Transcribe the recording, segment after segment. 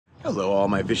Hello all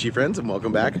my fishy friends and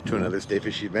welcome back to another Stay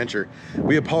Fishy adventure.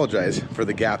 We apologize for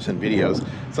the gaps in videos.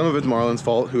 Some of it's Marlon's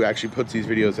fault, who actually puts these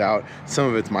videos out. Some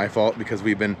of it's my fault because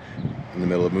we've been in the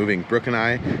middle of moving. Brooke and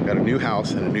I got a new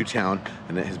house in a new town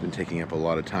and it has been taking up a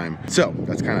lot of time. So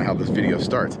that's kind of how this video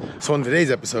starts. So in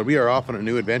today's episode, we are off on a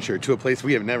new adventure to a place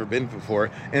we have never been before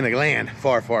in a land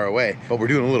far, far away. But we're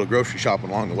doing a little grocery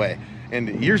shopping along the way.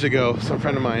 And years ago, some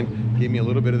friend of mine gave me a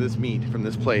little bit of this meat from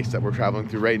this place that we're traveling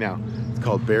through right now. It's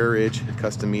called Bear Ridge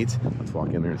Custom Meats. Let's walk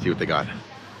in there and see what they got.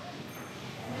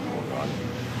 Oh God,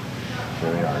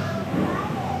 there they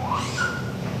are.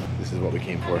 This is what we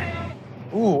came for.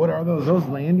 Ooh, what are those? Those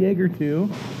Land Jaeger too?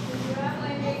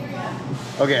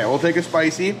 Okay, we'll take a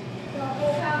spicy.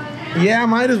 Yeah,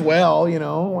 might as well, you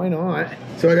know, why not?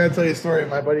 So I gotta tell you a story.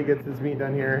 My buddy gets this meat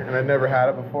done here and I've never had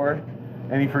it before.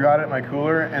 And he forgot it in my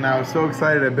cooler, and I was so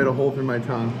excited I bit a hole through my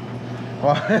tongue.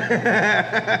 Well,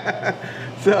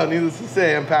 so needless to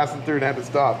say, I'm passing through and had to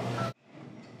stop.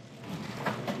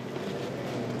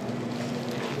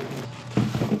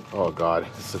 Oh God,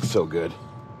 this looks so good.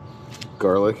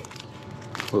 Garlic.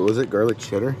 What was it? Garlic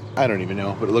cheddar? I don't even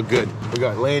know, but it looked good. We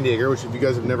got Land Jaeger, which if you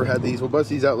guys have never had these, we'll bust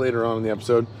these out later on in the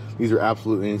episode. These are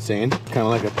absolutely insane. Kind of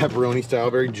like a pepperoni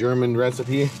style, very German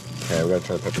recipe. Okay, we gotta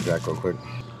try the pepper jack real quick.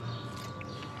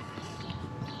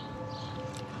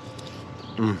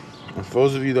 For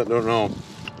those of you that don't know,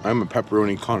 I'm a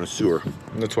pepperoni connoisseur.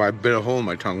 And that's why I bit a hole in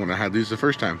my tongue when I had these the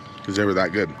first time, because they were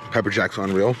that good. Pepper jack's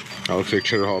unreal. That looks like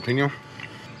cheddar jalapeno.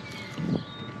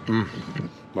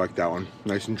 Like that one.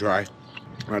 Nice and dry.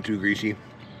 Not too greasy.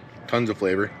 Tons of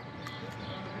flavor.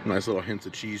 Nice little hints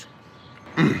of cheese.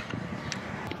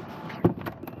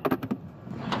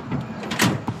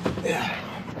 Yeah.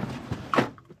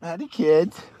 Howdy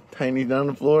kids. Tiny down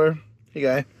the floor. Hey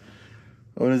guy.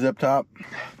 What is up top?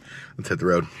 Let's hit the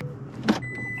road.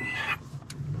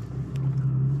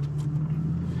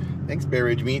 Thanks, Bear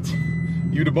Ridge Meats.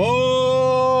 You the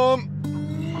bomb!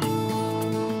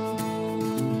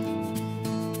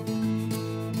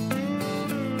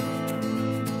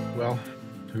 Well,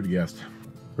 who'd have guessed?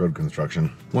 Road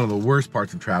construction. One of the worst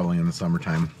parts of traveling in the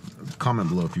summertime. Comment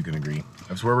below if you can agree.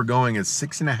 So where we're going is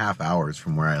 6.5 hours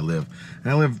from where I live.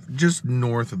 And I live just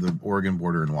north of the Oregon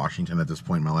border in Washington at this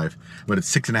point in my life. But it's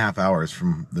 6.5 hours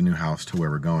from the new house to where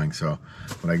we're going. So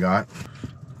what I got,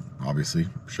 obviously,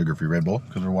 sugar-free Red Bull,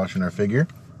 because we're watching our figure.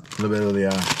 A little bit of the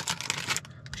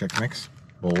Chex Mix,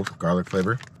 bold, garlic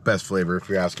flavor. Best flavor if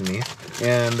you're asking me.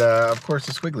 And of course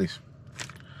the Squigglies.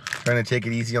 Trying to take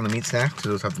it easy on the meat snack, so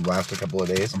those have to last a couple of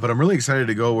days. But I'm really excited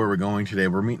to go where we're going today.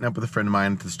 We're meeting up with a friend of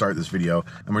mine to start this video,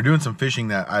 and we're doing some fishing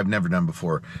that I've never done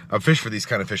before. I've fished for these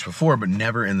kind of fish before, but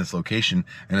never in this location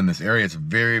and in this area. It's a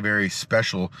very, very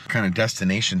special kind of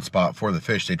destination spot for the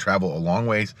fish. They travel a long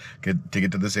ways to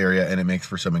get to this area, and it makes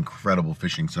for some incredible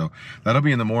fishing. So that'll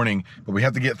be in the morning, but we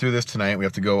have to get through this tonight. We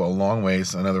have to go a long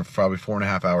ways, another probably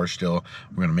 4.5 hours still.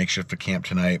 We're gonna make shift to camp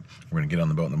tonight. We're gonna get on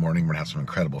the boat in the morning. We're gonna have some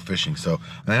incredible fishing. So,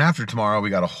 and then after tomorrow, we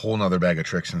got a whole nother bag of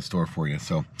tricks in store for you.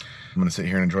 So I'm gonna sit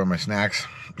here and enjoy my snacks,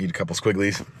 eat a couple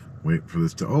Squigglies, wait for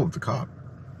this to, oh, it's a cop.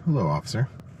 Hello, officer.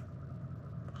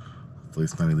 Hopefully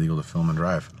it's not illegal to film and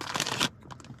drive.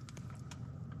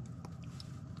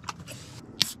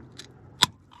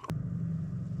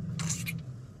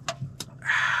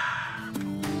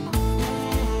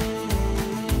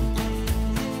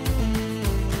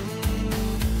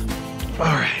 All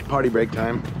right, party break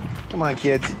time. Come on,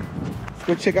 kids. Let's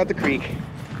go check out the creek.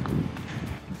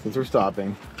 Since we're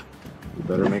stopping, we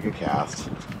better make a cast.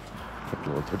 A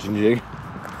little twitch and jig.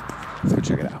 Let's go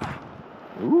check it out.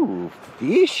 Ooh,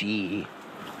 fishy.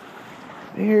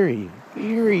 Very,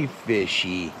 very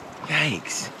fishy.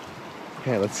 Yikes.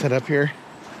 Okay, let's set up here.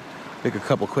 Make a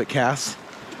couple quick casts.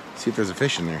 See if there's a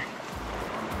fish in there.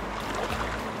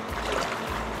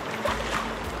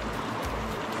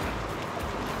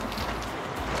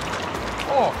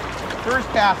 Oh, first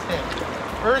cast hit.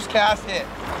 First cast hit.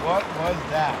 What was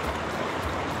that?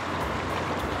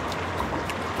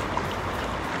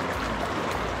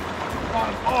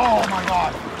 Oh my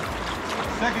God.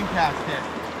 Second cast hit.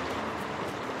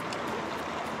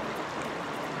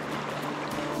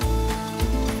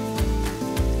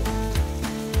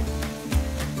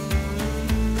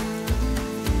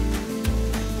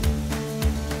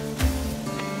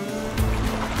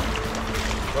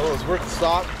 Well, it was worth the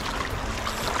stop.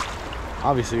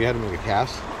 Obviously, we had to make a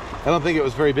cast. I don't think it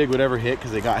was very big would ever hit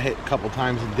because they got hit a couple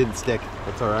times and didn't stick.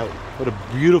 That's all right. What a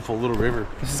beautiful little river.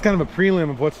 This is kind of a prelim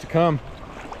of what's to come.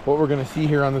 What we're gonna see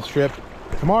here on this trip.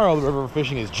 Tomorrow, the river we're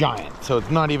fishing is giant, so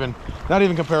it's not even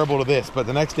comparable to this. But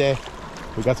the next day,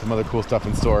 we got some other cool stuff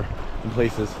in store in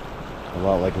places. A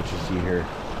lot like what you see here.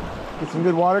 Get some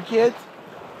good water, kids.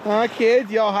 Huh,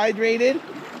 kids? Y'all hydrated?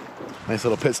 Nice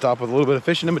little pit stop with a little bit of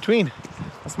fishing in between.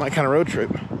 That's my kind of road trip.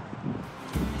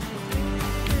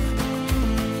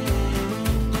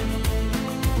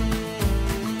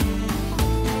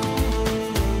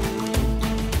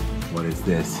 What is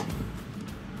this?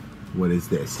 What is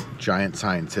this? Giant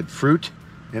sign said fruit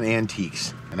and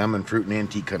antiques. And I'm in fruit and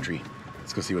antique country.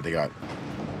 Let's go see what they got.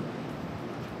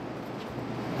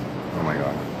 Oh my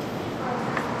God.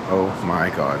 Oh my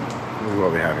God. This is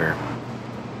what we have here.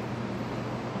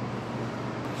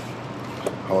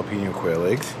 Jalapeno quail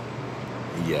eggs.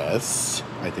 Yes,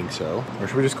 I think so. Or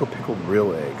should we just go pickled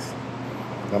real eggs?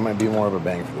 That might be more of a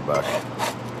bang for the buck.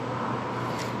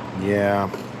 Yeah.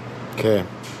 Okay.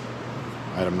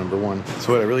 Item number 1.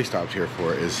 So what I really stopped here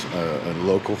for is a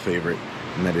local favorite,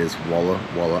 and that is Walla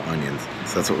Walla onions.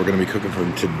 So that's what we're going to be cooking for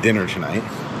dinner tonight.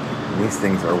 And these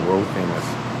things are world famous.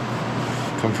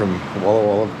 Come from Walla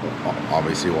Walla,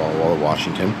 obviously Walla Walla,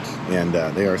 Washington, and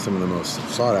they are some of the most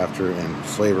sought after and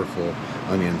flavorful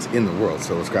onions in the world.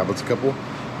 So let's grab us a couple.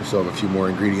 We still have a few more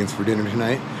ingredients for dinner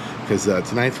tonight, because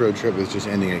tonight's road trip is just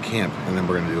ending at camp, and then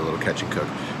we're going to do a little catch and cook.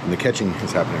 And the catching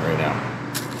is happening right now.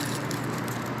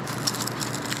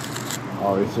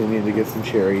 Obviously, we need to get some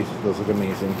cherries. Those look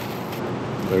amazing.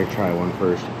 Better try one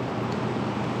first.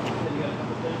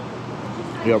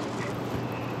 Yep.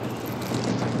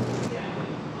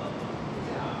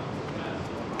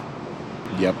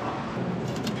 Yep.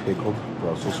 Pickled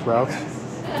Brussels sprouts.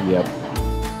 Yep.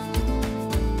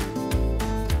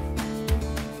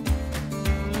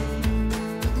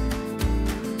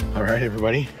 All right,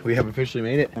 everybody, we have officially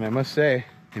made it. And I must say,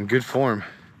 in good form.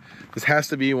 This has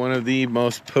to be one of the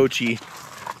most poachy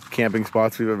camping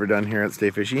spots we've ever done here at Stay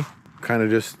Fishy. Kind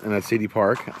of just in a city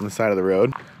park on the side of the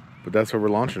road. But that's where we're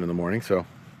launching in the morning, so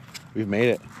we've made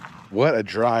it. What a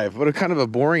drive. What a kind of a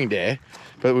boring day.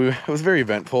 But it was very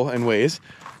eventful in ways.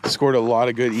 Scored a lot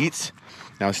of good eats.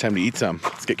 Now it's time to eat some.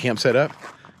 Let's get camp set up,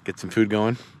 get some food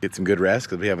going, get some good rest,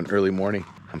 because we have an early morning.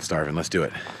 I'm starving. Let's do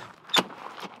it.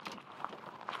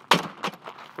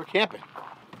 We're camping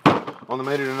on the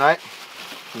menu tonight.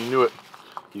 You knew it.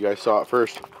 You guys saw it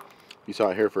first. You saw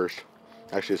it here first.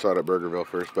 Actually, I saw it at Burgerville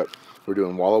first, but we're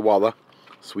doing Walla Walla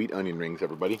sweet onion rings,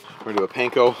 everybody. We're gonna do a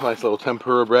panko, nice little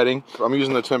tempura breading. I'm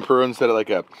using the tempura instead of like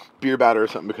a beer batter or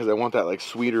something, because I want that like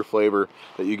sweeter flavor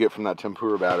that you get from that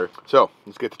tempura batter. So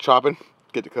let's get to chopping,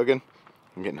 get to cooking.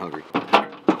 I'm getting hungry.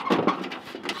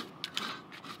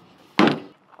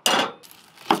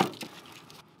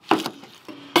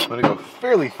 I'm gonna go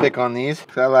fairly thick on these,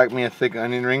 because I like me a thick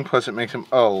onion ring, plus it makes them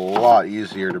a lot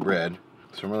easier to bread.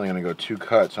 So I'm really gonna go 2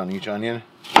 cuts on each onion.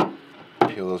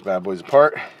 Peel those bad boys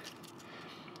apart.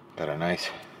 Got our nice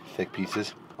thick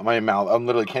pieces. My mouth, I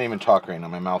literally can't even talk right now.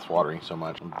 My mouth's watering so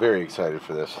much. I'm very excited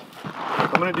for this.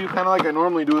 I'm gonna do kind of like I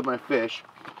normally do with my fish.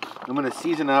 I'm gonna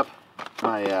season up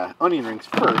my onion rings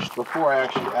first before I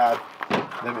actually add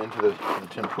them into the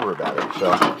tempura batter.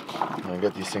 So I'm gonna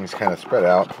get these things kind of spread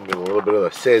out. Get a little bit of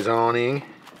the seasoning.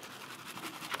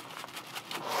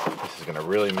 This is gonna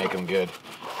really make them good.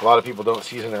 A lot of people don't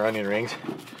season their onion rings.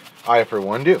 I, for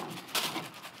one, do.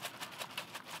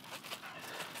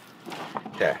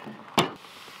 Okay. A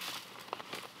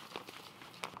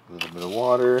little bit of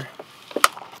water.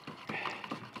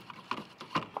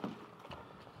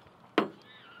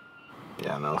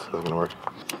 Yeah, no, this isn't gonna work.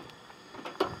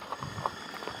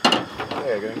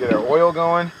 Okay, gonna get our oil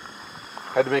going.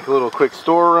 Had to make a little quick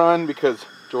store run because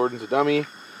Jordan's a dummy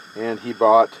and he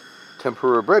bought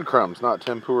tempura breadcrumbs, not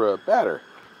tempura batter.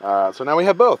 So now we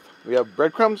have both. We have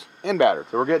breadcrumbs and batter.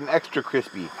 So we're getting extra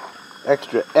crispy.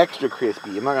 Extra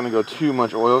crispy. I'm not going to go too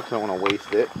much oil because I don't want to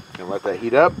waste it. Gonna let that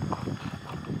heat up.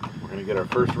 We're going to get our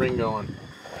first ring going.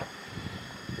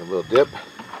 A little dip.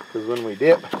 Because when we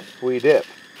dip, we dip.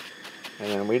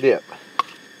 And then we dip.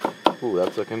 Ooh,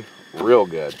 that's looking real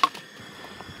good.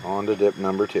 On to dip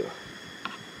number 2.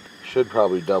 Should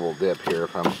probably double dip here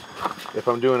if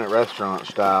I'm doing it restaurant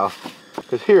style.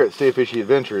 Because here at Stay Fishy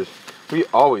Adventures, we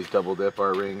always double dip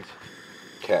our rings.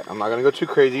 Okay, I'm not going to go too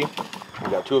crazy. We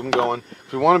got 2 of them going.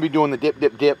 So we want to be doing the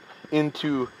dip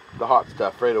into the hot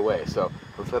stuff right away. So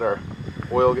let's let our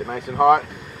oil get nice and hot.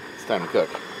 It's time to cook.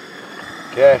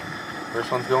 Okay,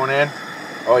 first one's going in.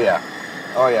 Oh yeah,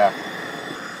 oh yeah.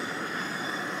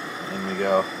 In we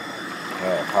go.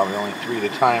 Okay, probably only 3 at a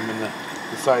time in the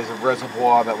size of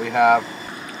reservoir that we have.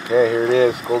 Okay, here it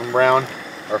is, golden brown.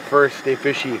 Our first Stay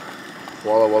Fishy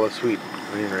Walla Walla sweet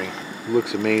onion ring.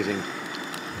 Looks amazing.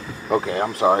 Okay,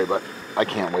 I'm sorry, but I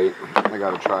can't wait. I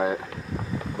gotta try it.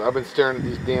 I've been staring at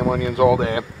these damn onions all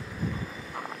day.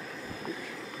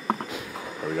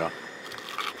 There we go.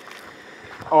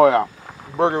 Oh yeah,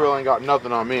 Burgerville ain't got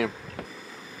nothing on me.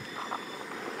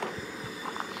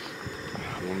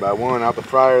 One by one, out the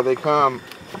fryer they come.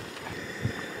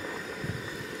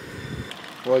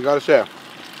 Well, I gotta say,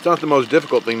 it's not the most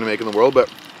difficult thing to make in the world,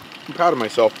 but I'm proud of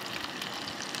myself.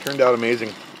 Turned out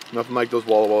amazing. Nothing like those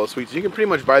Walla Walla sweets. You can pretty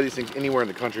much buy these things anywhere in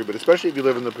the country, but especially if you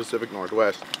live in the Pacific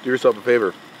Northwest, do yourself a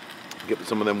favor. Get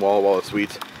some of them Walla Walla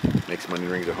sweets. Make some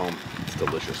onion rings at home. It's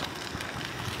delicious.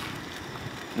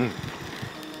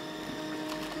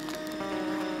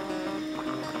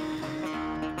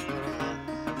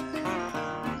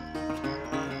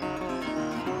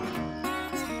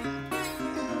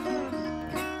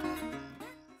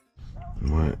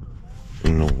 What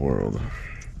in the world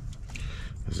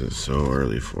is it so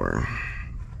early for?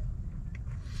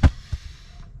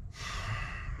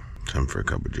 Time for a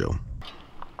cup of Joe.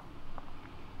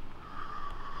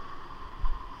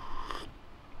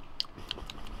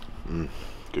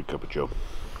 Good cup of Joe.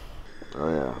 Oh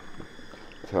yeah,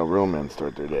 that's how real men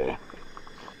start their day.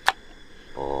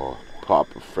 Oh,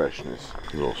 pop of freshness.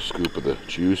 A little scoop of the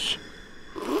juice.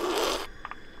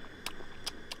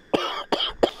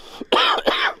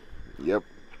 Yep.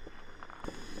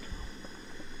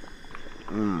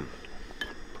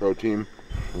 Protein.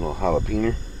 A little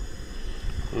jalapeno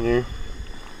in here.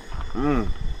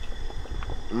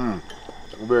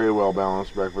 Very well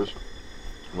balanced breakfast.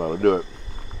 Well, to do it.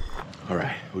 All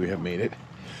right, we have made it.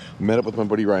 Met up with my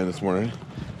buddy Ryan this morning.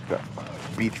 Got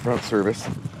beachfront service.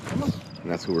 Come on.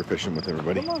 And that's who we're fishing with,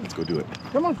 everybody. Come on. Let's go do it.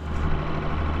 Come on.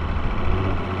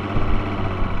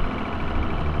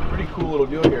 Pretty cool little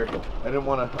deal here. I didn't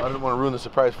want to ruin the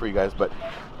surprise for you guys, but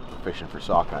we're fishing for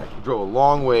sockeye. We drove a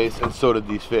long ways, and so did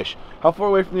these fish. How far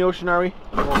away from the ocean are we?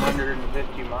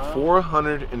 450 miles.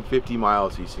 450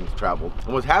 miles these things traveled.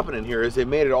 And what's happening here is they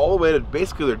made it all the way to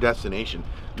basically their destination.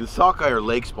 The sockeye are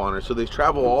lake spawners, so they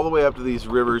travel all the way up to these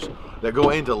rivers that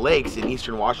go into lakes in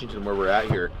eastern Washington where we're at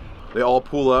here. They all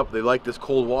pool up, they like this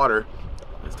cold water.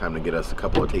 It's time to get us a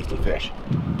couple of tasty fish.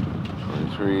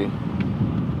 23,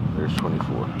 there's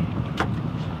 24.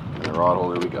 And the rod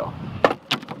holder we go.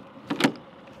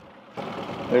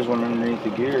 There's one underneath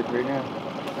the gear right now.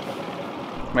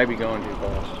 Might be going too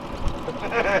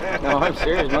fast. No, I'm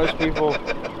serious. Most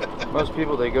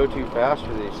people, they go too fast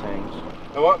for these things.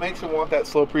 And what makes them want that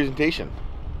slow presentation?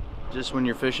 Just when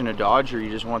you're fishing a Dodger, you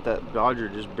just want that Dodger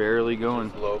just barely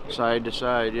going side to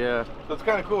side, yeah. So it's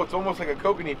kind of cool. It's almost like a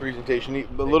kokanee presentation. A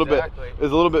little bit.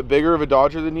 Is a little bit bigger of a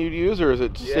Dodger than you'd use, or is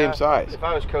it the same size? If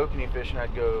I was kokanee fishing,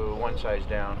 I'd go one size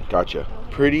down. Gotcha.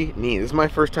 Pretty neat. This is my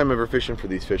first time ever fishing for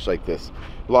these fish like this.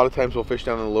 A lot of times we'll fish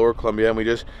down in the lower Columbia, and we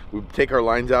take our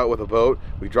lines out with a boat.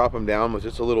 We drop them down with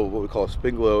just a little what we call a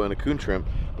spinglow and a coon shrimp.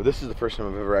 But this is the first time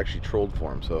I've ever actually trolled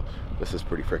for them, so this is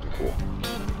pretty freaking cool.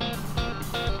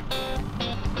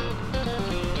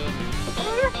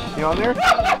 You on there?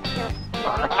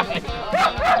 Alright.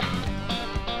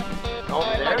 Oh,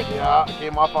 there? Yeah, it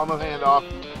came off on the handoff.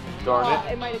 Darn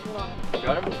it. It might have gone.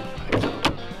 Got him?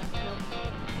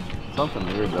 Something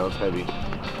weird though, it's heavy.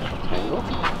 Tangle?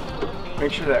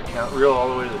 Make sure that count reel all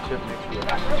the way to the tip. Make sure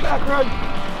back run.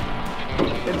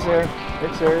 It's there.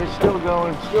 It's there. It's still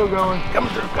going. Still going.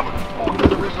 Coming through, coming. Oh, to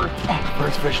the river.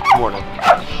 First fish of the morning.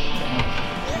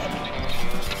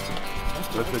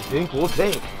 That's a dink we'll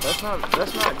take. That's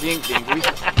not dink.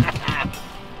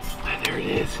 There it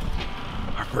is.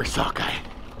 Our first sockeye.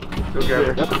 Go grab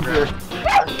it. That's here.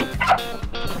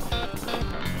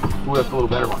 Ooh, that's a little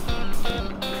better one.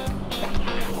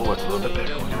 Oh, it's a little bit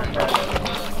better one.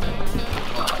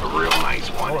 That's a real nice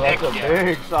one. Oh, that's a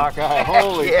big sockeye.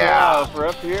 Holy yeah. cow. For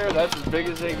up here, that's as big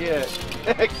as they get.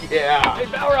 Heck yeah. Hey,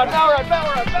 bow rod.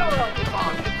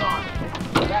 It's on.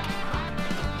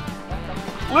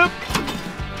 Flip.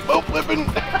 Boat flipping.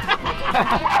 This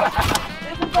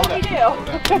is what we do.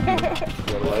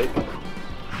 Got a light?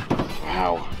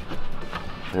 Wow.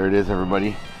 There it is,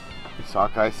 everybody.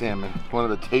 Sockeye salmon. One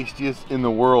of the tastiest in the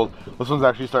world. This one's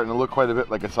actually starting to look quite a bit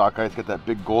like a sockeye. It's got that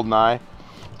big golden eye.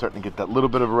 Starting to get that little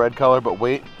bit of a red color, but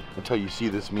wait until you see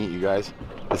this meat, you guys.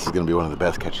 This is gonna be one of the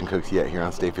best catch and cooks yet here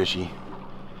on Stay Fishy.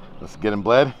 Let's get him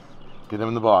bled, get him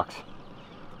in the box.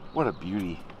 What a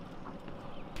beauty.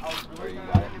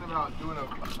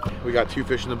 We got 2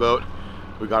 fish in the boat.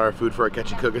 We got our food for our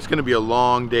catch and cook. It's gonna be a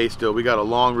long day still. We got a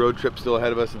long road trip still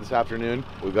ahead of us this afternoon.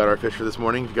 We've got our fish for this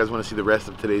morning. If you guys wanna see the rest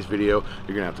of today's video,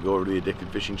 you're gonna have to go over to the Addicted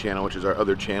Fishing channel, which is our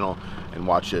other channel, and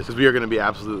watch this. Because we are gonna be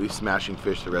absolutely smashing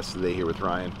fish the rest of the day here with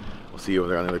Ryan. We'll see you over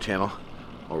there on the other channel,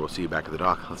 or we'll see you back at the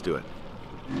dock. Let's do it.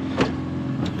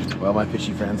 Well, my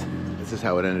fishy friends, this is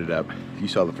how it ended up. You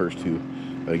saw the first 2.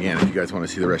 But again, if you guys want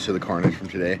to see the rest of the carnage from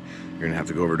today, you're gonna have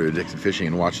to go over to Addicted Fishing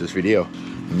and watch this video.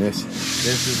 And this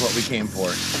is what we came for.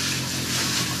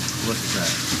 Look at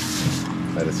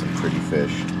that. That is some pretty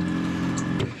fish.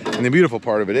 And the beautiful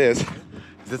part of it is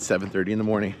it's 7:30 in the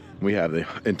morning. We have the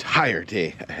entire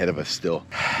day ahead of us still.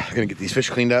 I'm gonna get these fish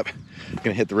cleaned up,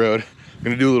 gonna hit the road,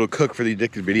 gonna do a little cook for the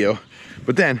Addicted video,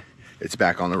 but then it's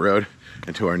back on the road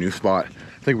and to our new spot.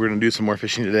 I think we're gonna do some more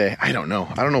fishing today. I don't know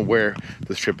where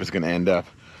this trip is gonna end up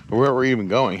or where we're even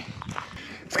going.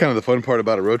 It's kind of the fun part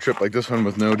about a road trip like this one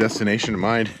with no destination in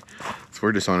mind. So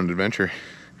we're just on an adventure.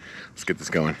 Let's get this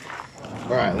going.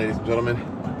 All right, ladies and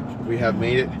gentlemen, we have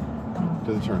made it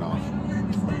to the turnoff.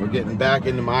 We're getting back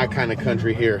into my kind of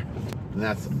country here, and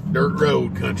that's dirt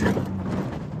road country.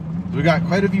 We got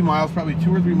quite a few miles, probably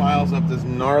 2 or 3 miles up this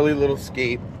gnarly little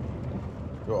scape.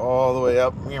 Go all the way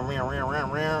up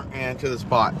and to the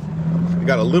spot. We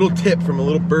got a little tip from a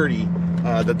little birdie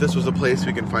that this was a place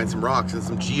we can find some rocks and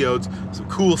some geodes, some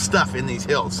cool stuff in these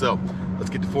hills. So let's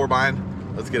get to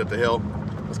 4-bind, let's get up the hill,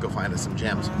 let's go find us some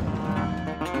gems.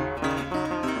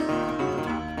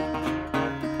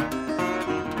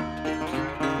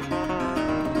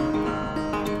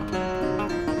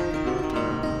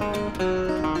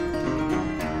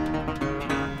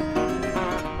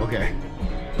 Okay,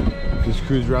 just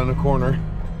cruised around the corner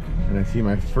and I see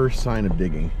my first sign of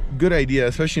digging. Good idea,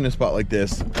 especially in a spot like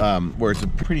this, where it's a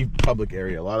pretty public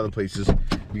area. A lot of the places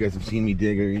you guys have seen me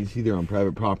dig are either on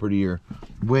private property or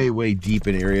way deep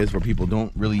in areas where people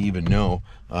don't really even know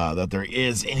that there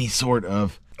is any sort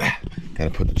of,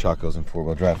 gotta put the chacos in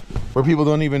 4-wheel drive, where people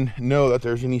don't even know that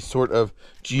there's any sort of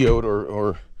geode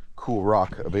or cool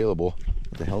rock available.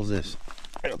 What the hell is this?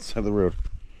 Right outside the road.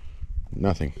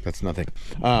 Nothing, that's nothing.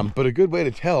 But a good way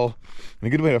to tell and a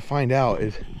good way to find out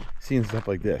is seeing stuff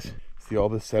like this. See all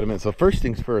this sediment. So first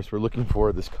things first, we're looking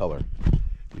for this color.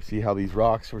 You see how these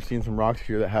rocks, we're seeing some rocks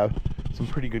here that have some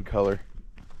pretty good color.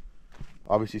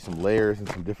 Obviously some layers and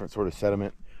some different sort of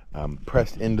sediment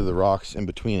pressed into the rocks in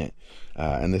between it.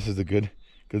 And this is a good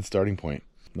starting point.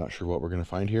 Not sure what we're gonna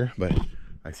find here, but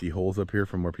I see holes up here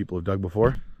from where people have dug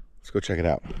before. Let's go check it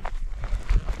out.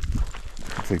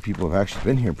 Looks like people have actually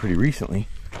been here pretty recently.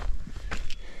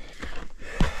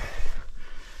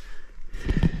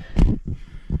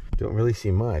 Don't really see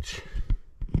much.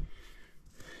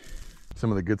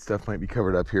 Some of the good stuff might be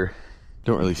covered up here.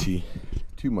 Don't really see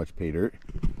too much pay dirt.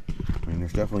 I mean,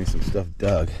 there's definitely some stuff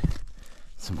dug.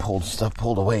 Some stuff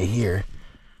pulled away here.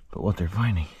 But what they're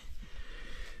finding,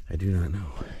 I do not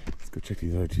know. Let's go check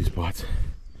these other 2 spots.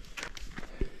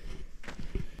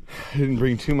 I didn't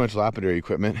bring too much lapidary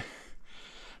equipment,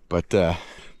 but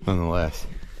nonetheless,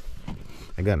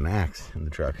 I got an axe in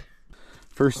the truck.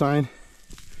 First sign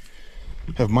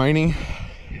of mining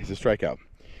is a strikeout.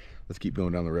 Let's keep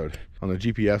going down the road. On the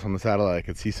GPS, on the satellite, I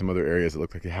could see some other areas that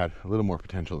looked like they had a little more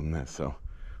potential than this. So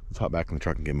let's hop back in the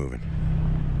truck and get moving.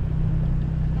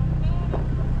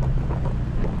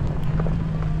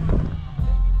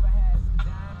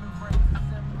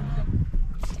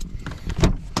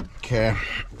 Okay,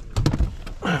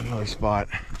 another spot.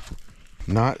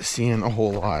 Not seeing a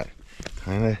whole lot.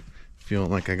 Kind of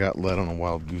feeling like I got led on a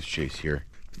wild goose chase here.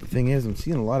 The thing is, I'm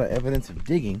seeing a lot of evidence of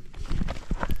digging.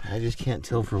 I just can't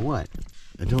tell for what.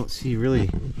 I don't see really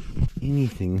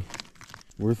anything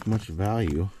worth much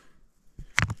value.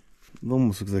 It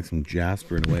almost looks like some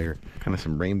jasper in a way, or kind of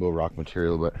some rainbow rock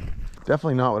material, but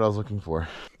definitely not what I was looking for.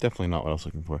 Definitely not what I was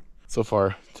looking for. So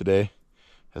far today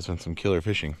has been some killer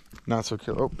fishing. Not so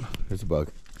killer. Oh, there's a bug.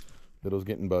 Little's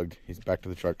getting bugged. He's back to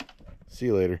the truck. See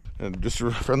you later. And just a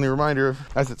friendly reminder of,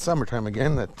 as it's summertime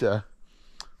again, that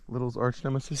Little's arch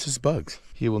nemesis is bugs.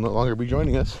 He will no longer be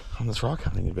joining us on this rock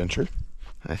hunting adventure.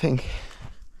 I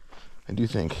do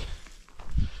think,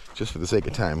 just for the sake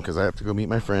of time, because I have to go meet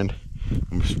my friend,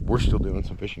 and we're still doing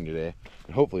some fishing today,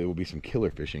 and hopefully it will be some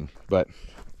killer fishing, but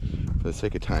for the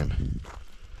sake of time,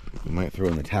 we might throw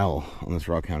in the towel on this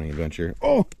rock hunting adventure.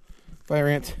 Oh, fire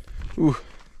ants. Ooh,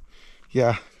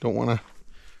 yeah, don't want to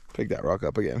pick that rock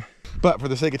up again. But for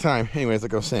the sake of time, anyways,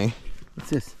 like I was saying, what's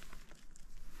this?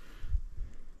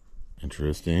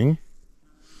 Interesting.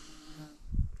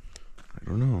 I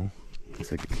don't know.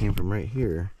 Looks like it came from right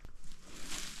here.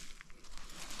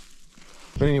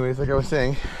 But anyways, like I was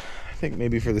saying, I think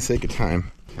maybe for the sake of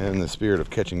time and in the spirit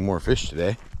of catching more fish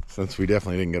today, since we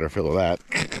definitely didn't get our fill of that,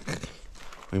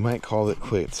 we might call it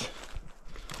quits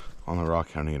on the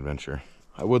rock hunting adventure.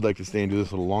 I would like to stay and do this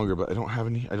a little longer, but I don't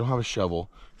have a shovel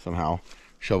somehow.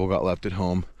 Shovel got left at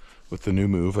home with the new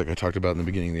move, like I talked about in the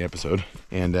beginning of the episode.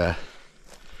 And I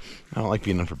don't like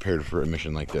being unprepared for a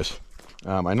mission like this.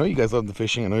 I know you guys love the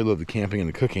fishing, I know you love the camping and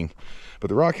the cooking, but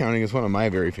the rock hounding is one of my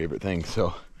very favorite things.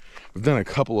 So we've done a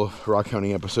couple of rock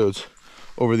hounding episodes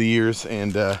over the years,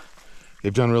 and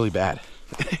they've done really bad.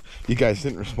 You guys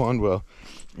didn't respond well,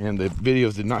 and the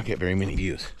videos did not get very many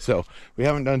views. So we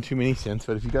haven't done too many since,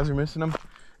 but if you guys are missing them,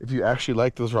 if you actually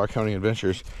like those rock hounding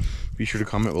adventures, be sure to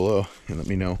comment below and let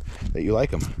me know that you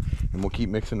like them. And we'll keep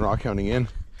mixing rock hounding in,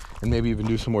 and maybe even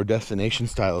do some more destination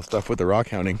style stuff with the rock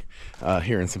hounding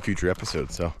here in some future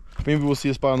episodes. So maybe we'll see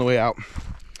a spot on the way out,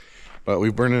 but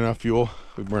we've burned enough fuel,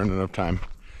 we've burned enough time.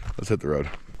 Let's hit the road.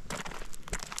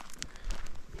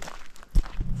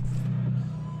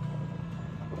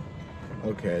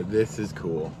 Okay, this is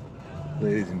cool.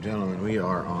 Ladies and gentlemen, we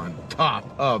are on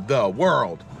top of the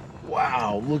world.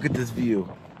 Wow, look at this view.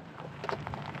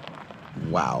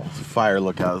 Wow, fire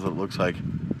lookout is what it looks like.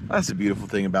 That's the beautiful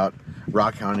thing about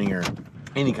rock hounding or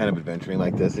any kind of adventuring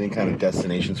like this, any kind of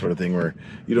destination sort of thing where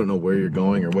you don't know where you're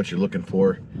going or what you're looking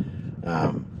for.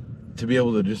 To be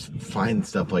able to just find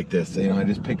stuff like this. You know, I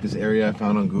just picked this area I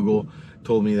found on Google,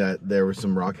 told me that there was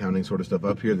some rock hounding sort of stuff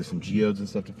up here. There's some geodes and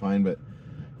stuff to find, but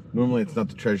normally it's not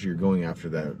the treasure you're going after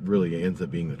that really ends up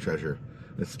being the treasure.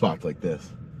 It's spots like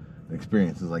this,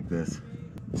 experiences like this.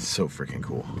 It's so freaking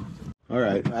cool. All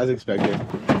right, as expected,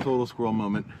 total squirrel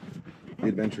moment. The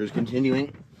adventure is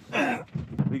continuing.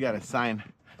 We got a sign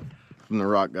from the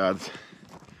rock gods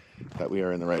that we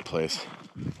are in the right place.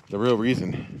 The real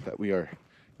reason that we are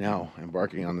now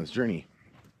embarking on this journey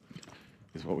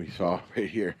is what we saw right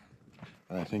here.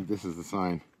 And I think this is the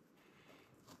sign.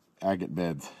 Agate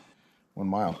beds. 1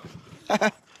 mile.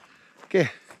 Okay.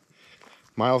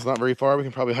 Mile's not very far. We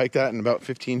can probably hike that in about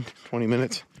 15, 20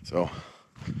 minutes. So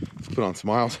let's put on some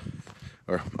miles,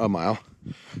 or a mile.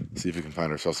 See if we can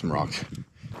find ourselves some rocks.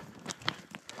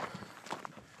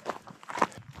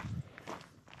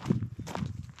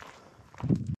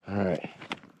 All right.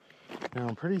 Now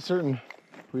I'm pretty certain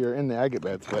we are in the agate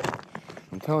beds, but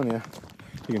I'm telling you,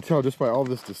 you can tell just by all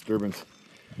this disturbance.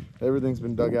 Everything's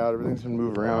been dug out, everything's been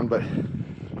moved around, but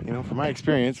you know, from my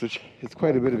experience, which is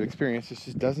quite a bit of experience, this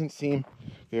just doesn't seem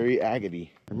very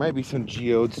agate-y. There might be some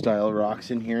geode style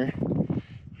rocks in here.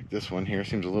 Like this one here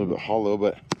seems a little bit hollow,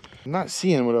 but I'm not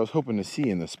seeing what I was hoping to see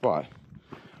in this spot.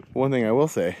 One thing I will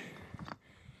say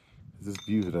is this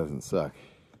view doesn't suck.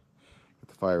 Get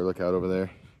the fire lookout over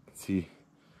there. You can see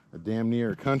a damn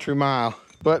near country mile.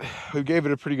 But we gave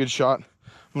it a pretty good shot.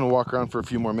 I'm gonna walk around for a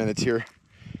few more minutes here,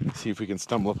 see if we can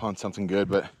stumble upon something good,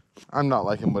 but I'm not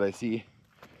liking what I see.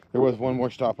 There was one more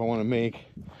stop I want to make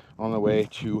on the way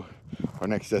to our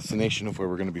next destination of where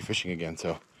we're going to be fishing again.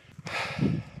 So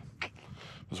it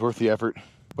was worth the effort,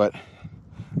 but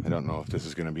I don't know if this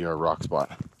is going to be our rock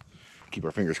spot. Keep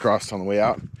our fingers crossed on the way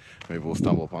out. Maybe we'll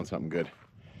stumble upon something good.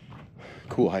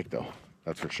 Cool hike though,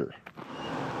 that's for sure.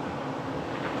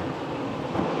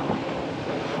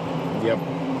 Yep,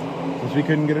 since we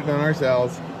couldn't get it done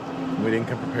ourselves, we didn't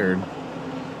come prepared,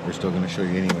 we're still going to show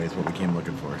you anyways what we came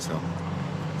looking for. So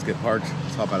let's get parked,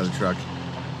 let's hop out of the truck,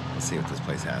 let's see what this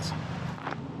place has.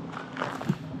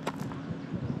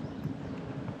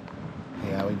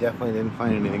 Yeah, we definitely didn't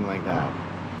find anything like that.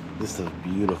 This is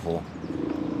beautiful.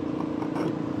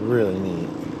 Really neat.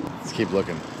 Let's keep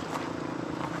looking.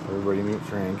 Everybody meet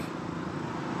Frank.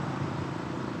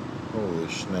 Holy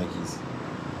shnikes.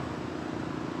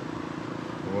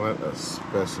 What a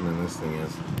specimen this thing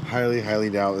is. Highly, highly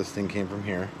doubt this thing came from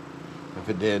here. If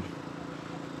it did,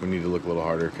 we need to look a little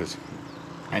harder because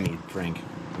I need Frank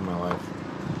in my life.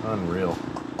 Unreal.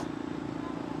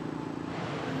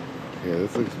 Okay,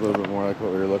 this looks a little bit more like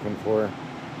what we were looking for.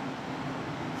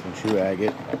 Some true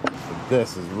agate. But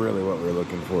this is really what we were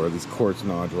looking for, these quartz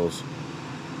nodules.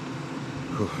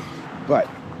 Whew. But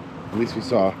at least we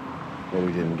saw what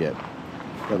we didn't get.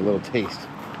 Got a little taste.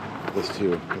 This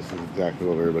too. This is exactly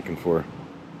what we were looking for.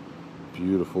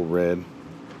 Beautiful red.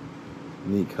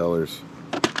 Neat colors.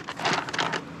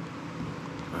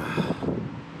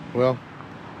 Well,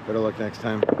 better luck next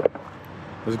time.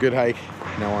 It was a good hike.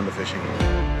 Now on to fishing.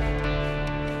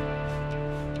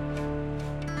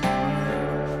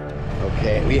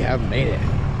 Okay, we have made it.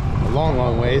 A long,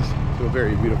 long ways to a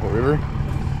very beautiful river.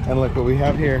 And look what we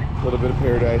have here. A little bit of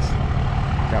paradise.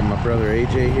 Got my brother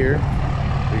AJ here.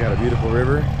 We got a beautiful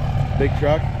river, big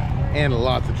truck, and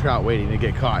lots of trout waiting to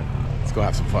get caught. Let's go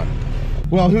have some fun.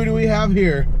 Well, who do we have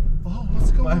here? Oh,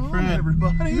 what's going on, friend.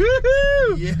 everybody?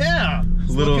 Woohoo! Yeah,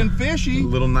 it's looking fishy.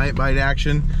 Little night bite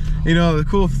action. You know, the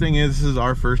cool thing is this is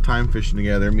our first time fishing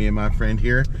together, me and my friend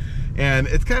here. And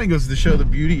it kind of goes to show the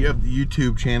beauty of the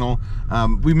YouTube channel.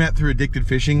 We met through Addicted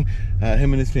Fishing.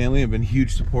 Him and his family have been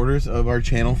huge supporters of our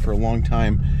channel for a long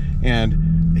time.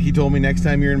 And he told me next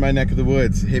time you're in my neck of the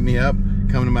woods, hit me up.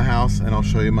 come to my house and I'll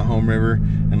show you my home river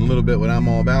and a little bit what I'm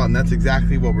all about, and that's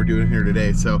exactly what we're doing here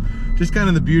today. So just kind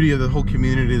of the beauty of the whole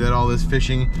community that all this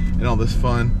fishing and all this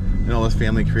fun and all this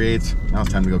family creates. Now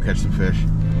it's time to go catch some fish.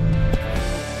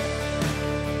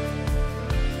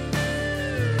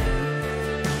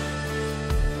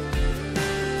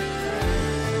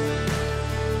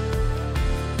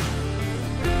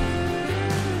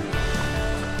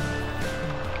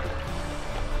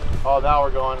 Oh, now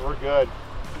we're going. We're good.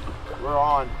 We're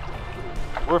on.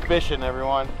 We're fishing,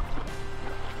 everyone.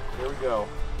 Here we go.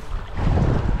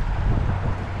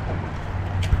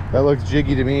 That looks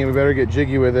jiggy to me. We better get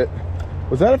jiggy with it.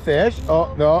 Was that a fish?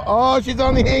 Oh, no. Oh, she's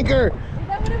on the anchor. Is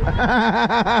that what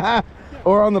it was?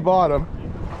 Or on the bottom.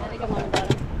 I think I'm on the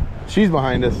bottom. She's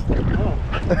behind us.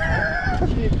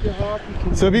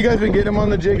 So have you guys been getting them on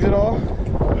the jigs at all?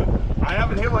 I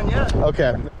haven't hit one yet.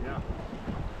 Okay. Yeah.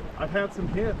 I've had some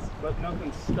hits, but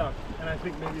nothing's stuck. And I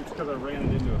think maybe it's because I ran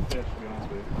it into a fish, to be honest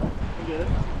with you. I get it.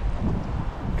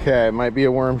 Okay, might be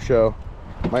a worm show.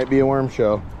 Might be a worm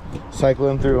show.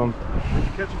 Cycling through them. If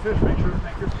you catch a fish, make sure to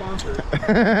thank your sponsors.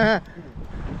 Okay.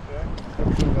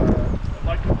 I'd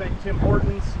like to thank Tim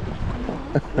Hortons.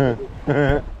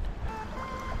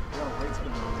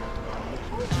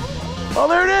 Oh,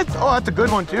 there it is. Oh, that's a good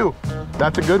one too.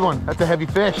 That's a good one. That's a heavy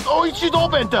fish. Oh, she's all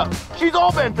bent up. She's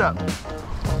all bent up.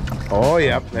 Oh,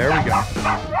 yep. There we go.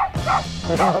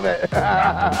 Love it.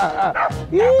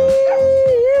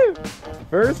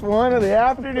 First one of the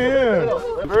afternoon.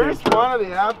 First one of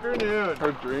the afternoon.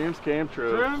 Her dreams came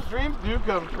true. Dreams do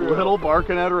come true. Little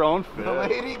barking at her own fish. The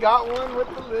lady got one with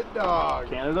the lid dog.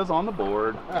 Canada's on the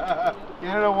board.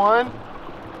 Canada 1,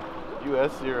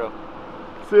 US 0.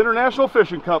 It's the International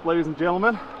Fishing Cup, ladies and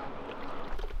gentlemen.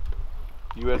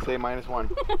 USA -1.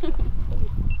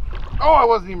 Oh, I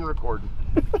wasn't even recording.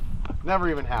 Never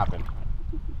even happened.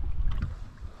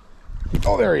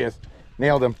 Oh, there he is.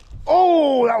 Nailed him.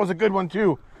 Oh, that was a good one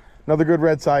too. Another good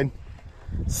red side.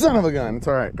 Son of a gun. It's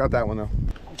all right. Got that one though.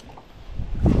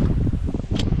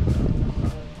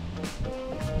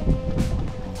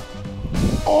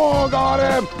 Oh, got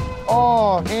him.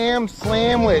 Oh, ham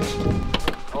sandwiched.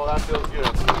 Oh, that feels good.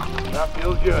 That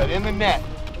feels good. In the net.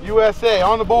 USA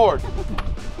on the board.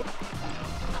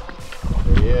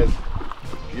 There he is.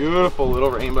 Beautiful little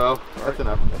rainbow. That's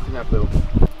enough. That's enough, little.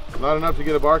 Not enough to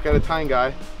get a bark out of Tyne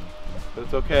guy, but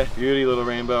it's okay. Beauty, little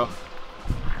rainbow.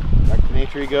 Back to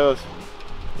nature he goes.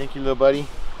 Thank you, little buddy.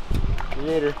 See you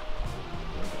later.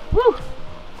 Woo!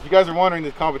 If you guys are wondering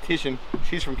the competition,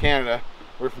 she's from Canada.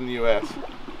 We're from the US.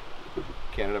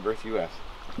 Canada versus US.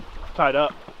 Tied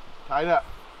up. Tied up.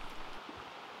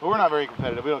 But we're not very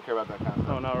competitive. We don't care about that kind of stuff.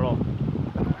 No, not at all.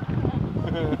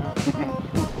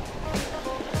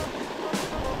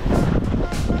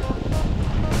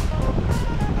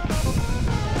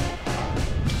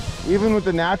 Even with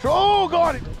the natural, oh,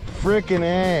 got it! Frickin'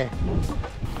 A.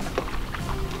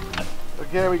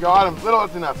 Okay, we got him. Little,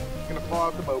 that's enough. He's gonna fall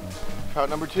off the boat. Trout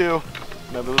number 2.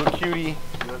 Another little cutie.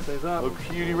 USA's up. Little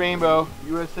cutie rainbow.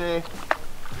 USA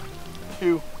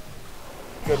 2.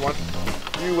 Good one.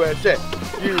 USA.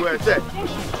 USA.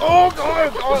 Oh,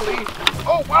 God, golly.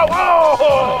 Oh, wow,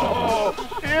 wow.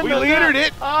 We leadered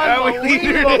it. Yeah, we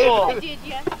leadered it. Did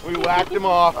you? We whacked him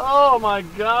off. Oh my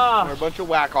We're a gosh. bunch of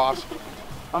whack-offs.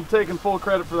 I'm taking full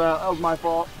credit for that. That was my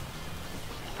fault.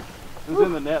 It was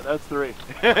in the net. That's 3.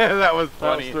 That was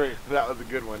funny. That was 3. That was a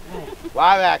good one.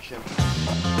 Live action.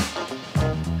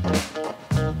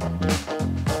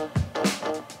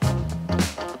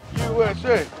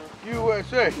 USA,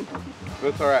 USA. But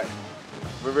it's all right.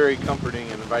 We're very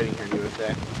comforting and inviting here in USA.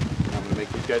 And I'm gonna make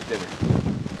these guys dinner.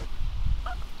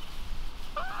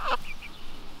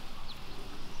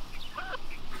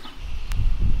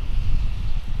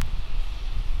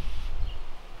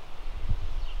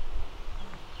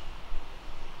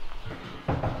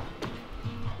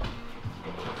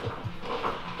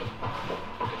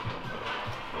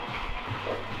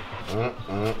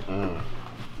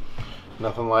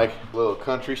 Nothing like a little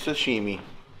country sashimi.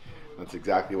 That's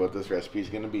exactly what this recipe is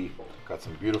going to be. Got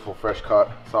some beautiful fresh caught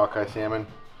sockeye salmon,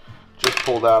 just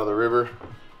pulled out of the river.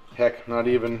 Heck, not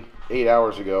even 8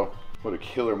 hours ago. What a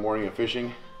killer morning of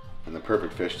fishing, and the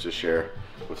perfect fish to share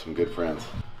with some good friends.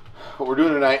 What we're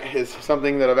doing tonight is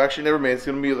something that I've actually never made. It's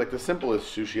going to be like the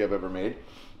simplest sushi I've ever made,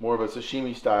 more of a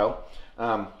sashimi style.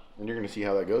 And you're going to see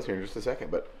how that goes here in just a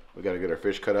second. But we got to get our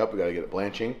fish cut up. We got to get it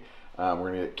blanching. We're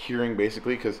going to get it curing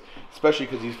basically, especially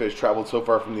because these fish traveled so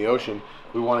far from the ocean,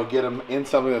 we want to get them in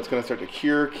something that's going to start to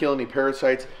cure, kill any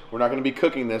parasites. We're not going to be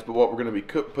cooking this, but what we're going to be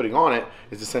putting on it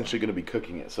is essentially going to be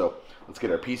cooking it. So let's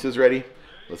get our pieces ready.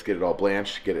 Let's get it all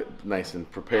blanched, get it nice and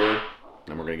prepared,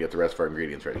 and we're going to get the rest of our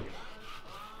ingredients ready.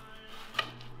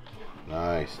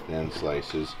 Nice thin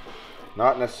slices.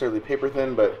 Not necessarily paper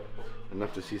thin, but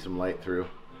enough to see some light through.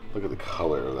 Look at the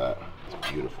color of that. It's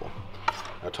beautiful.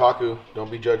 Now Taku,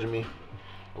 don't be judging me.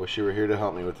 I wish you were here to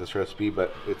help me with this recipe,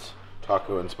 but it's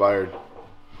taco inspired.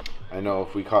 I know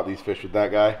if we caught these fish with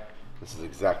that guy, this is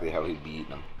exactly how he'd be eating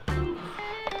them.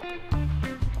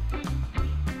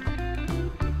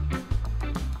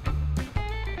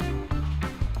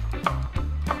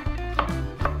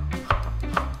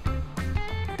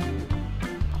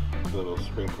 A little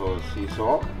sprinkle of sea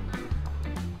salt.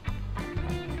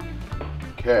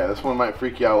 Okay, this one might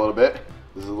freak you out a little bit.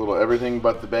 This is a little everything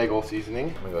but the bagel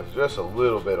seasoning. I'm gonna go just a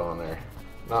little bit on there.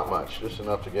 Not much, just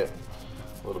enough to get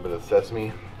a little bit of sesame,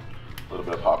 a little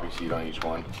bit of poppy seed on each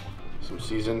one. Some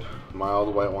seasoned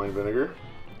mild white wine vinegar.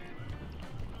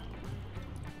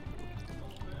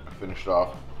 I finished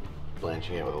off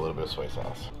blanching it with a little bit of soy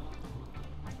sauce.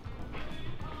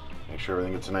 Make sure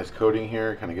everything gets a nice coating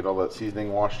here, kind of get all that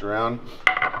seasoning washed around.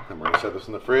 Then we're gonna set this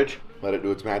in the fridge, let it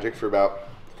do its magic for about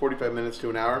 45 minutes to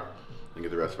an hour, and get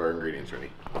the rest of our ingredients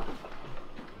ready.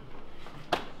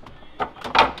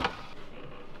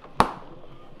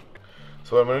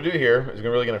 So what I'm gonna do here is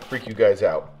really gonna freak you guys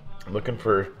out. I'm looking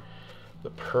for the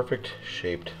perfect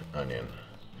shaped onion.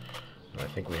 And I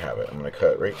think we have it. I'm gonna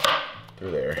cut right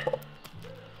through there.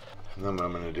 And then what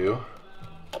I'm gonna do,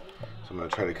 so I'm gonna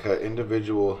try to cut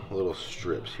individual little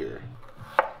strips here.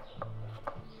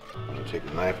 I'm gonna take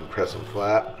the knife and press them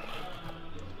flat.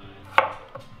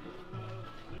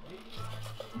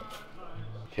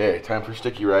 Okay, time for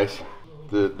sticky rice.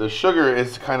 The sugar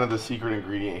is kind of the secret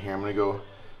ingredient here. I'm gonna go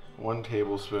 1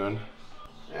 tablespoon.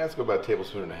 Yeah, let's go about 1.5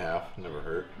 tablespoons. Never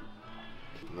hurt.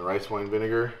 And the rice wine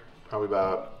vinegar, probably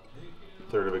about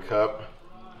 1/3 of a cup.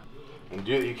 And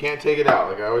you can't take it out.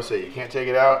 Like I always say, you can't take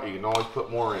it out. You can always put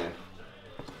more in.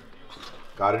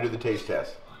 Got to do the taste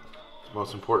test. It's the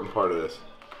most important part of this.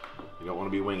 You don't want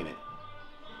to be winging it.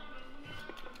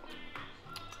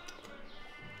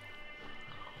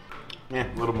 Yeah,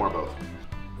 a little more of both.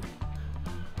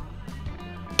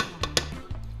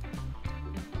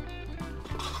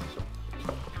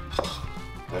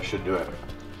 That should do it.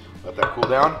 Let that cool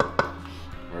down.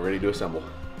 We're ready to assemble.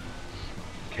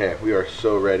 Okay, we are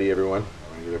so ready, everyone.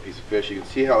 I'm gonna get a piece of fish. You can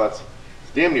see how it's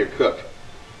damn near cooked.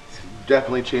 It's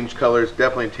definitely changed colors,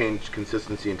 definitely changed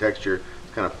consistency and texture.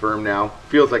 It's kind of firm now.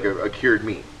 Feels like a cured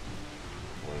meat.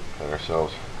 We're gonna cut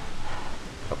ourselves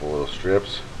a couple little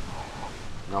strips.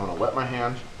 Now I'm gonna wet my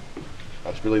hands.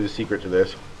 That's really the secret to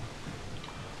this.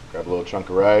 Grab a little chunk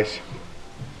of rice.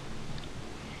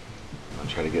 I'm gonna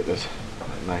try to get this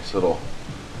nice little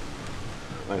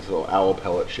owl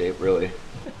pellet shape, really.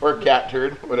 Or cat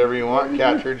turd, whatever you want.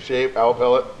 Cat turd shape, owl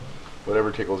pellet,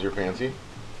 whatever tickles your fancy.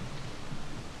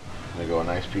 I'm gonna go a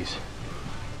nice piece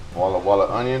walla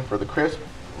onion for the crisp.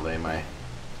 Lay my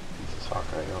piece of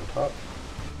sockeye on top.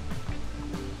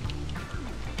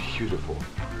 Beautiful.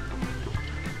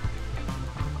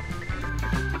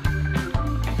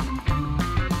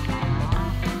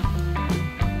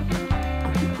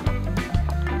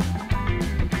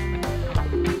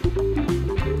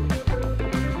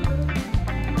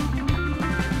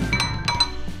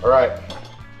 All right,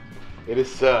 it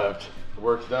is served. The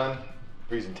work's done.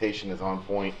 Presentation is on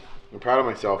point. I'm proud of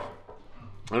myself.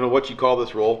 I don't know what you call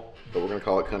this roll, but we're gonna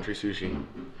call it country sushi.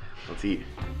 Let's eat.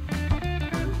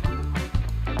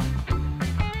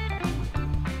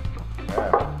 All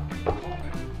right.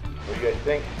 What do you guys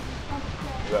think?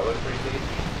 Does that look pretty tasty?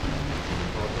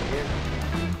 What's in here?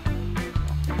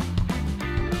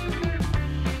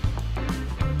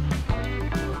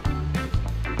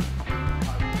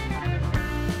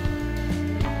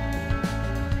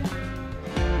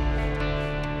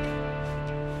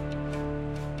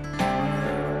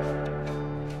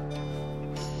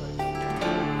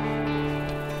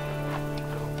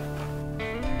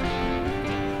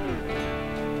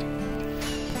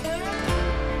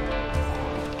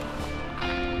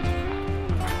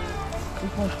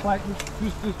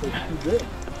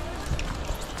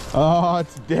 Oh,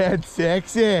 it's dead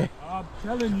sexy. I'm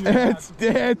telling you. It's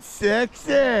dead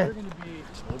sexy. They're going to be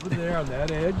over there on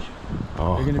that edge.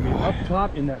 Oh, they're going to be up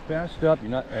top in that fast up.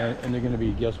 You're not, and they're going to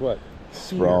be, guess what?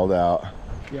 sprawled out.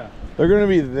 Yeah. They're going to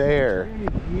be there. They're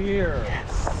going to be here.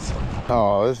 Yes.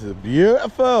 Oh, this is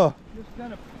beautiful. Just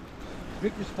kind of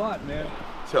pick your spot, man.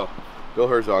 So, Bill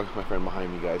Herzog, my friend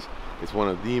behind me, guys, is one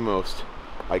of the most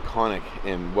iconic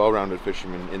and well-rounded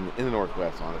fishermen in the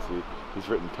Northwest, honestly. He's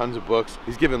written tons of books.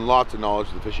 He's given lots of knowledge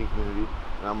to the fishing community,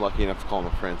 and I'm lucky enough to call him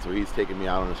a friend, so he's taken me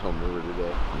out on his home river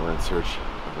today. And we're in search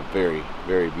of a very,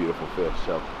 very beautiful fish.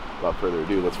 So, without further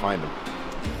ado, let's find him.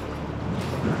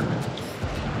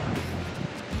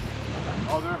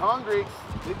 Oh, they're hungry.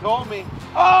 They told me.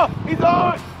 Oh, he's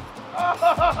on!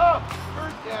 Oh,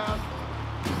 first down.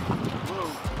 Whoa.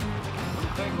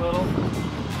 Think little.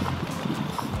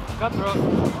 Cutthroat.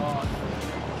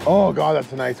 Oh God,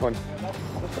 that's a nice one. That's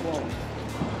slow.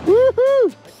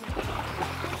 Woohoo!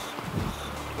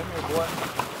 Give me a boy.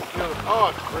 Oh,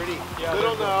 it's pretty. Yeah,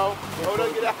 Little no.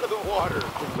 Hoda, get out of the water.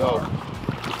 Go.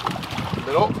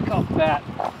 Middle. Look how fat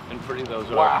and pretty those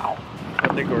are. Wow.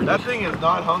 Aren't they gorgeous? That thing is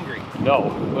not hungry. No,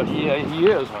 but he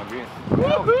is hungry.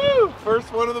 Woohoo!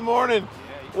 First one of the morning.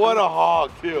 What a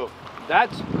hog, too.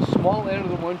 That's the small end of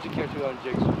the ones you catch on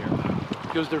jigs in here.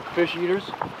 Because they're fish eaters.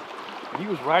 He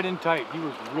was right in tight. He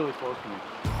was really close to me.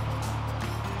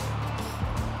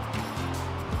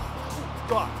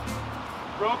 God.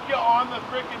 Broke you on the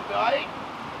frickin' dike?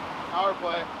 Power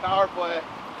play, power play.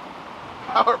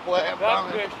 Power play, I'm That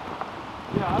coming. fish.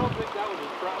 Yeah, I don't think that was a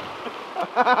trout.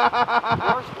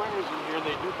 There are springers in here and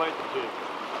they do bite the jig.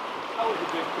 That was a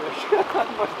big fish. Oh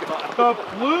my God. A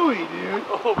fluey, dude.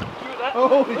 Oh, dude, that,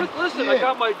 Holy listen, shit. I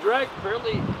got my drag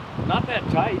fairly, not that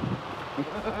tight.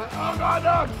 Oh God,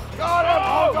 no. Got him.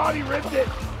 Oh God, he ripped it.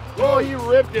 Oh, he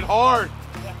ripped it hard.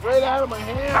 Right out of my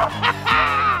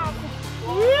hand.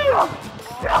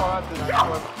 Oh, that's a nice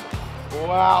one.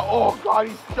 Wow. Oh God,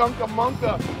 he's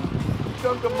chunka-munka.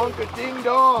 Chunka-munka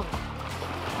ding-dong.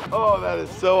 Oh, that is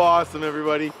so awesome,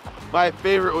 everybody. My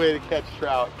favorite way to catch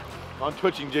trout on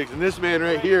twitching jigs. And this man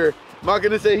right here, I'm not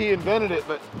gonna say he invented it,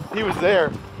 but he was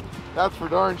there. That's for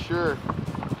darn sure.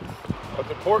 It's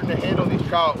important to handle these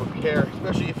trout with care,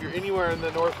 especially if you're anywhere in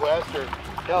the Northwest or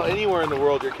hell, anywhere in the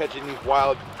world you're catching these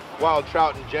wild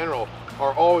trout in general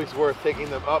are always worth taking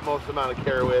the utmost amount of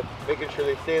care with, making sure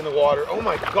they stay in the water. Oh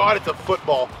my God, it's a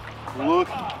football. Look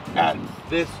at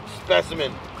this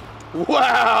specimen.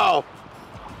 Wow.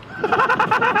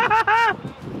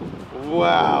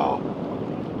 Wow.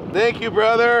 Thank you,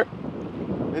 brother.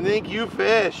 And thank you,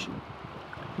 fish.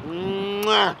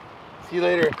 Mwah. See you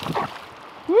later.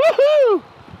 Woohoo!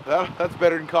 That's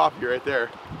better than coffee right there.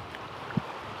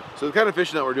 So the kind of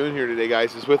fishing that we're doing here today,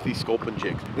 guys, is with these sculpin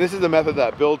jigs. And this is the method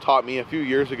that Bill taught me a few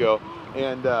years ago.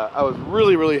 And I was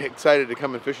really excited to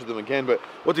come and fish with them again. But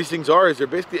what these things are is they're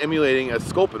basically emulating a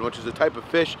sculpin, which is a type of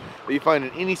fish that you find in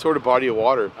any sort of body of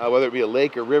water, whether it be a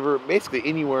lake or river, basically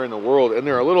anywhere in the world. And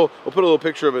they're a little, we'll put a little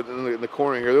picture of it in the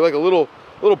corner here. They're like a little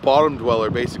bottom dweller,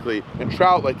 basically. And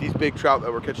trout, like these big trout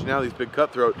that we're catching now, these big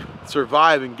cutthroat,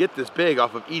 survive and get this big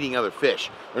off of eating other fish.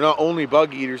 They're not only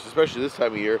bug eaters, especially this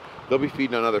time of year, they'll be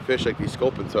feeding on other fish like these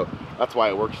sculpins. So that's why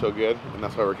it works so good, and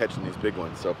that's why we're catching these big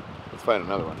ones. So let's find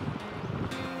another one.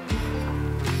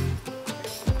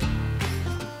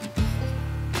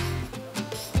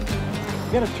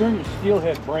 You gotta turn your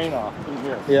steelhead brain off in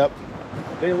here. Yep.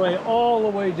 They lay all the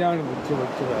way down to the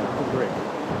grate.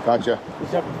 Gotcha. You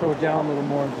just have to throw it down a little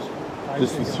more and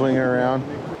Just be swinging around.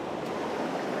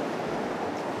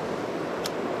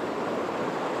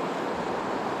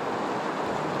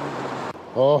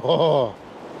 Oh.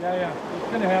 Yeah,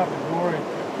 it's gonna happen. Don't worry.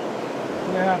 It's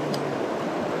gonna happen.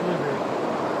 Really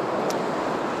great.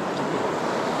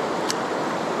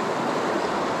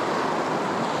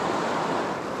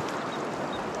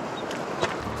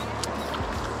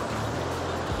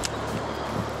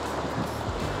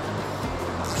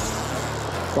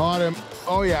 Got him.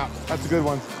 Oh yeah, that's a good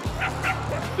one.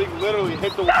 Thing literally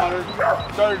hit the water,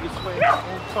 started to swing,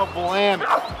 and so blam it.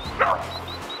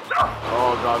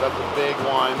 Oh God, that's a big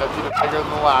one. That's even bigger than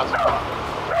the last one.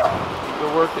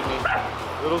 They're working me.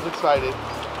 Little's excited.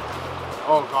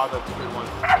 Oh God, that's a good one.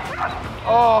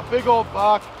 Oh, big old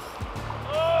buck.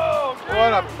 Oh,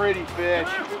 What a pretty fish.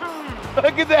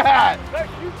 Look at that.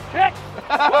 You kick.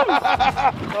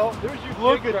 Oh, there's your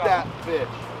Look jig at trout. that fish.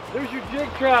 There's your jig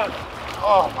trout.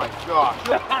 Oh my gosh.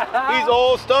 He's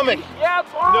all stomach. Yeah,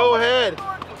 No head.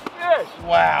 Fish.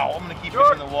 Wow, I'm gonna keep him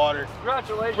in the water.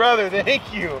 Congratulations. Brother,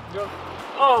 thank you.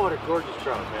 Oh, what a gorgeous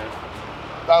trout, man.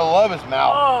 I love his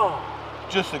mouth. Oh,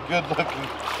 Just a good looking,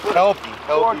 healthy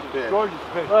gorgeous, fish. gorgeous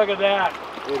fish. Look at that.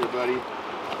 Later, buddy.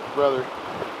 Brother.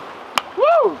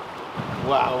 Woo!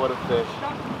 Wow, what a fish.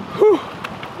 Whew.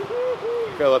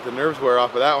 Gotta let the nerves wear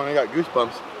off of that one. I got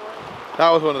goosebumps. That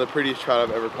was one of the prettiest trout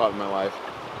I've ever caught in my life.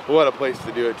 What a place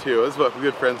to do it too. This is what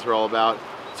good friends are all about.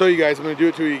 So you guys, I'm gonna do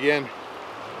it to you again.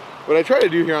 What I try to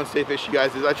do here on Stay Fishy,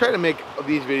 guys, is I try to make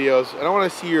these videos, and I want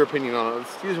to see your opinion on it. Let's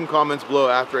see some comments below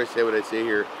after I say what I say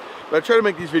here. But I try to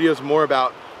make these videos more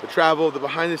about the travel, the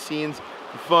behind the scenes,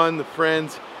 the fun, the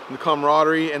friends, and the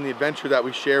camaraderie, and the adventure that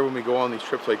we share when we go on these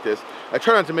trips like this. I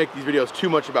try not to make these videos too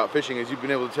much about fishing. As you've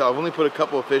been able to tell, I've only put a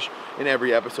couple of fish in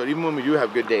every episode, even when we do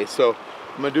have good days. So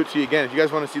I'm gonna do it to you again. If you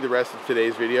guys want to see the rest of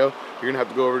today's video, you're gonna have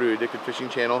to go over to Addicted Fishing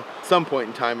channel at some point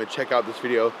in time and check out this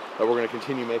video that we're gonna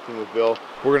continue making with Bill.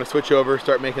 We're gonna switch over,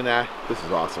 start making that. This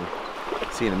is awesome.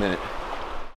 See you in a minute.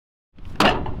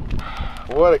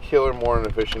 What a killer morning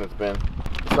of fishing it's been.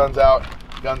 The sun's out,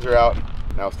 guns are out.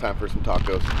 Now it's time for some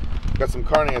tacos. Got some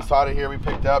carne asada here we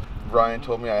picked up. Brian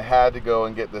told me I had to go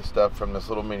and get this stuff from this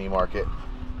little mini market.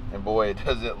 And boy,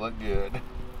 does it look good.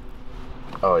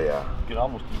 Oh yeah. You could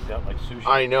almost eat that like sushi.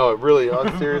 I know, it really,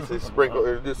 seriously, sprinkle,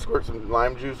 or just squirt some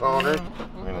lime juice on her.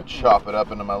 I'm gonna chop it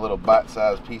up into my little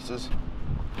bite-sized pieces.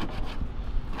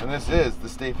 And this is the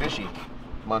Stay Fishy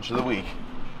Munch of the Week.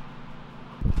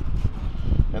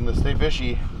 And the Stay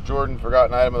Fishy Jordan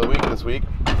Forgotten Item of the Week this week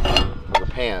was a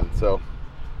pan. So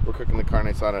we're cooking the carne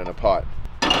asada in a pot.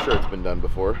 I'm sure it's been done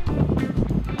before. One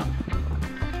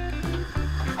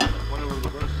over the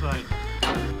reverse side.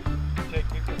 Take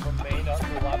people from Maine up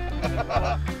to a lot.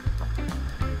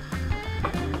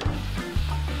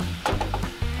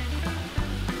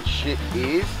 Shit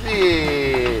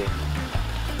easy.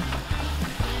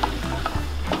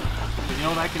 You know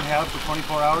what I can have for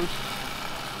 24 hours?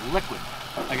 Liquid.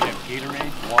 I can have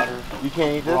Gatorade, water. You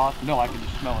can't eat this? Broth. No, I can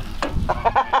just smell it.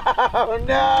 Oh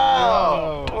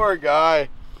no! Poor guy.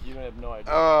 You don't have no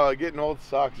idea. Oh, getting old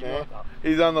sucks, man.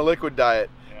 He's on the liquid diet.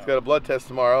 Yeah. He's got a blood test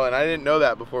tomorrow, and I didn't know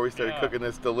that before we started cooking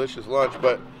this delicious lunch,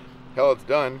 but hell, it's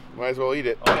done. Might as well eat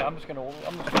it. Oh yeah, I'm just gonna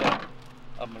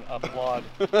applaud.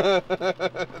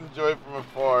 Enjoy from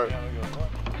afar. Yeah, we go.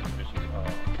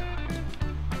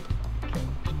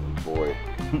 What? Boy,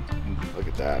 look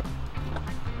at that.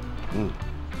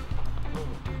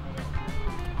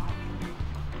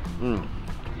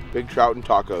 Big trout and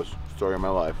tacos. Story of my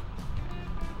life.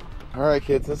 All right,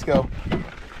 kids, let's go.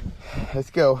 Let's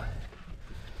go.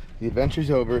 The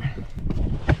adventure's over.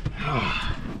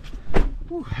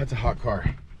 Whew, that's a hot car.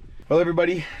 Well,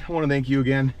 everybody, I want to thank you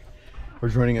again for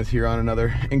joining us here on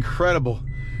another incredible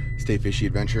Stay Fishy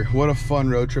adventure. What a fun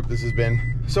road trip this has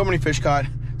been. So many fish caught,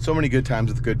 so many good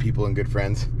times with good people and good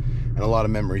friends, and a lot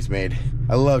of memories made.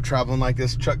 I love traveling like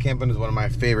this. Truck camping is one of my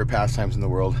favorite pastimes in the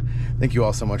world. Thank you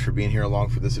all so much for being here along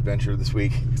for this adventure this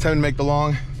week. It's time to make the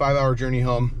long 5-hour journey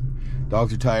home.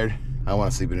 Dogs are tired. I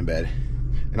want to sleep in bed.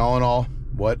 And all in all,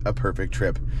 what a perfect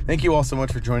trip. Thank you all so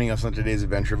much for joining us on today's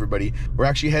adventure, everybody. We're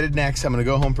actually headed next. I'm gonna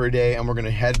go home for a day and we're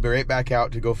gonna head right back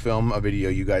out to go film a video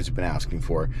you guys have been asking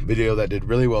for. A video that did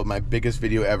really well, my biggest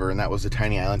video ever, and that was the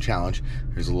Tiny Island Challenge.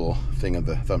 There's a little thing of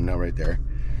the thumbnail right there.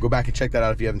 Go back and check that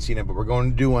out if you haven't seen it, but we're going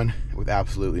to do one with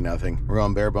absolutely nothing. We're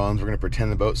going bare bones. We're gonna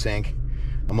pretend the boat sank.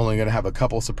 I'm only gonna have a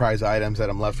couple surprise items that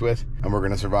I'm left with, and we're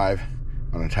gonna survive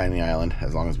on a tiny island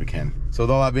as long as we can. So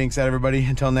with all that being said, everybody,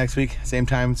 until next week, same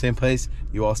time, same place,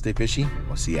 you all stay fishy.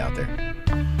 We'll see you out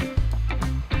there.